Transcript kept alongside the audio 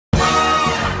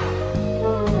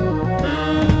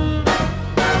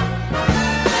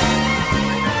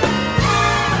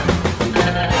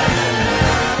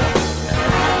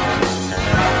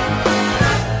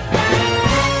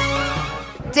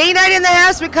Date night in the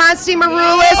house with Constantine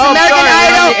Maroulis, Oh, American sorry, we're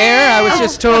on Idol. the air. I was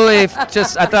just totally, I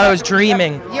thought I was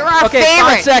dreaming. You're our okay,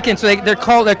 favorite. 5 seconds. So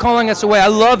they're calling us away. I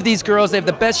love these girls. They have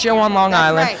the best show on Long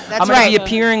Island. Right, that's I'm going right. to be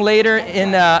appearing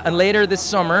later this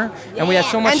summer, and we have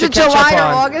so much End to of catch July up or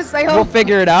on. August, I hope. We'll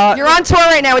figure it out. You're on tour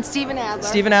right now with Steven Adler.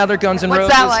 Steven Adler, Guns N' Roses.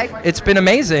 What's that like? It's been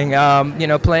amazing. You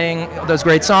know, playing those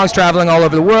great songs, traveling all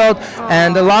over the world,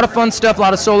 and a lot of fun stuff. A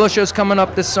lot of solo shows coming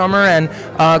up this summer. And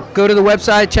go to the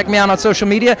website, check me out on social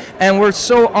media. And we're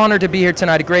so honored to be here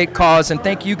tonight. A great cause, and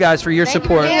thank you guys for your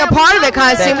support. Being a part of it,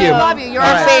 Constantine. Thank We you. love you. You're All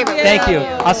our right. favorite. Thank you.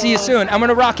 I'll see you soon. I'm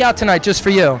gonna rock out tonight just for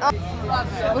you.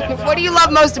 What do you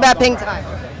love most about Pink Tie?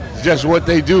 Just what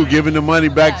they do, giving the money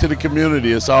back to the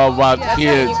community. It's all about the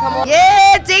kids.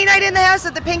 Yeah, day night in the house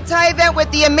at the Pink Tie event with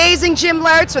the amazing Jim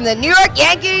Lurtz from the New York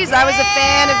Yankees. I was a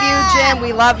fan of you, Jim.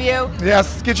 We love you.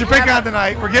 Yes, get your pink on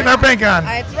tonight. We're getting our pink on.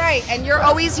 That's right. And you're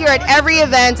always here at every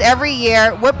event, every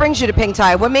year. What brings you to Pink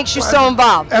Tie? What makes you so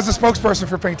involved? As a spokesperson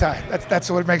for Pink Tie, that's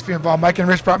what makes me involved. Mike and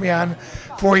Rich brought me on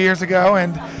 4 years ago,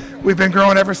 and we've been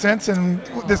growing ever since. And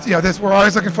we're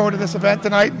always looking forward to this event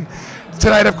tonight. And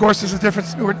tonight, of course, is a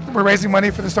difference. We're raising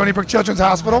money for the Stony Brook Children's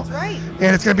Hospital. That's right.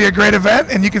 And it's going to be a great event,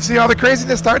 and you can see all the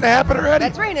craziness starting to happen already.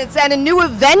 That's right. It's at a new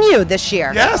venue this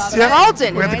year. Yes, yeah.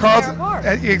 Carlton. We're at the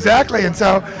Carlton. Exactly. And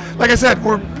so, like I said,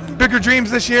 we're bigger dreams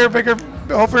this year,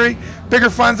 hopefully bigger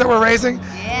funds that we're raising,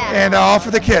 and all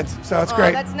for the kids. So it's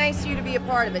great. That's nice of you to be a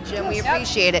part of it, Jim. We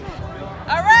appreciate it.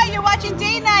 All right, you're watching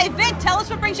Date Night. Vic, tell us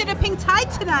what brings you to Pink Tie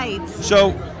tonight.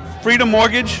 So, Freedom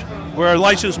Mortgage, we're a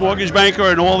licensed mortgage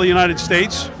banker in all the United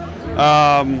States.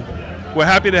 We're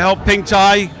happy to help Pink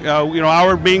Tie.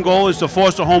 Our main goal is to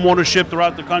foster home ownership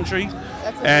throughout the country.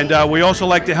 And we also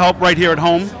like to help right here at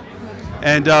home.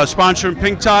 And sponsoring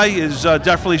Pink Tie is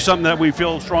definitely something that we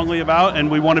feel strongly about, and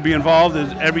we want to be involved in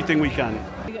everything we can.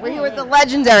 We're here with the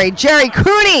legendary Jerry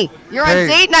Cooney. You're on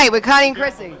Date Night with Connie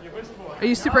Chrissy. Are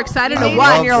you super excited or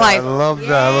what in your life? I love that.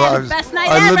 Yeah, the best night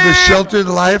I ever. lived a sheltered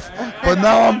life, but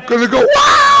now I'm going to go,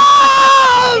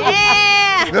 wow!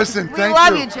 Yeah. Listen, We thank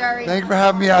love you. you, Jerry. Thank you for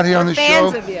having me out here on the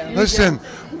Fans show. of you. Listen,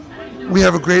 we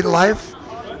have a great life.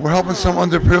 We're helping some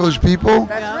underprivileged people.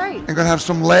 That's right. And going to have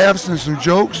some laughs and some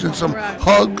jokes and some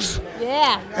hugs.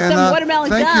 Yeah, And, some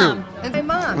watermelon thank gum. you. And my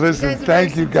mom. Listen,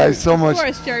 thank you guys so much. Of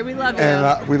course, Jerry, we love you.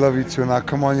 And we love you too. And I'll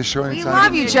come on your show We anytime.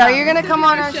 love you, Jerry. You're going to come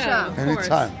on our show.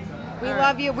 Anytime. We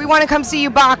love you. We want to come see you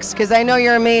box because I know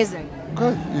you're amazing.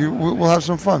 Good. We'll have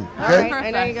some fun. All Okay? right. I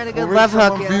know you got a good We'll love raise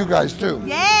some hook. money for you guys too.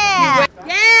 Yeah.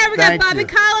 Yeah, we got Thank Bobby you.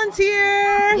 Collins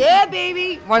here. Yeah,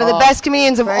 baby. One of the best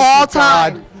comedians of all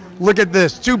time. Look at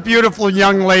this, two beautiful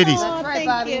young ladies. Oh,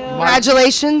 thank you.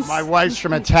 Congratulations. My wife's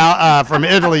from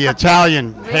Italy,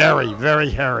 Italian, hairy, very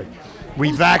hairy.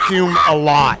 We vacuum a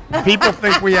lot. People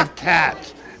think we have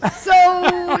cats.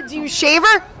 So, do you shave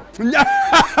her?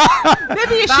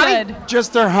 Maybe you should.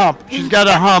 Just her hump. She's got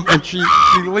a hump, and she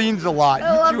leans a lot.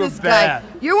 I love You two are this guy. bad.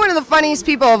 You're one of the funniest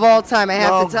people of all time, I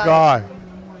have Oh to tell God. you.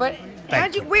 But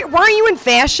wait, weren't you in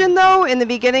fashion though in the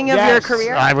beginning of your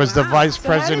career? I was the vice So how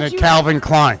president did at you- Calvin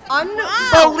Klein.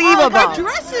 Unbelievable. Our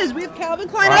dresses. We have Calvin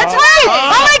Klein. That's right.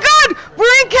 Oh my God,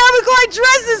 we're in Calvin Klein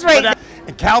dresses right now.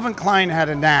 And Calvin Klein had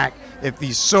a knack. If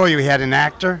he saw you, he had an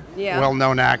actor, Yeah.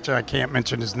 well-known actor. I can't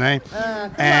mention his name.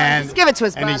 And just give it to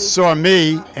us, And he Bobby. saw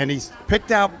me, and he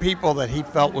picked out people that he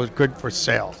felt was good for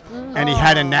sales, and he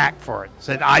had a knack for it.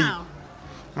 Said I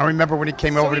remember when he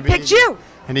came over to me. picked you.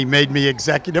 And he made me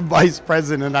executive vice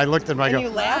president. And I looked at him. I go, you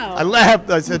laughed? I laughed.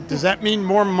 I said, "Does that mean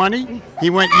more money?" He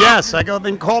went, "Yes." I go,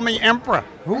 "Then call me emperor.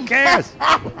 Who cares?"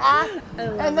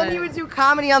 And then you would do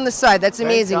comedy on the side. That's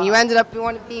amazing. God. You ended up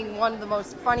being one of the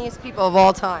most funniest people of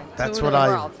all time. That's in what the I.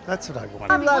 world. That's what I wanted.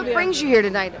 Bobby, what brings you here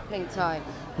tonight at Pink Tie?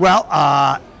 Well,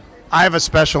 I have a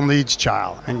special needs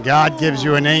child, and God gives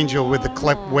you an angel with a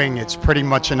clipped wing. It's pretty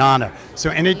much an honor. So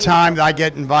anytime I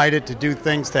get invited to do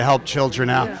things to help children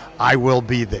out, I will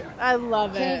be there. I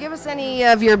love Can you give us any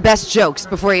of your best jokes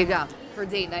before you go for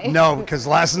date night? No, because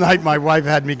last night my wife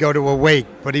had me go to a wake,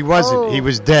 but he wasn't. Oh. He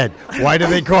was dead. Why do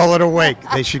they call it a wake?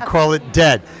 They should call it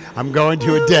dead. I'm going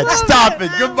to a dead. Stop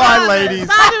it. Goodbye, ladies.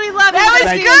 Bobby, we love you. That was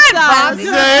Thank good,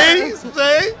 you.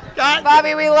 Bobby. See? God.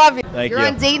 Bobby, we love you. Thank You're you.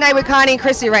 on date night with Connie and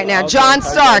Chrissy right now. John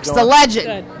Starks, the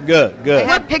legend. Good, I good.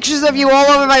 have pictures of you all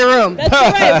over my room. That's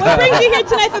right. What brings you here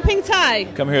tonight for Pink Tie?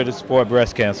 Come here to support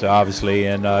breast cancer, obviously,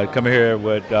 and come here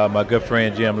with my good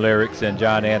friend Jim Lyrics and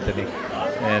John Anthony.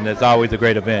 And it's always a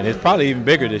great event. It's probably even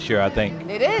bigger this year, I think.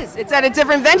 It is. It's at a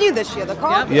different venue this year, the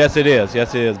Carlton. Yes, it is.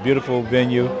 Yes, it is. Beautiful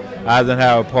venue,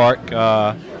 Eisenhower Park.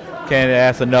 Can't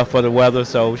ask enough for the weather,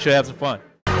 so we should have some fun.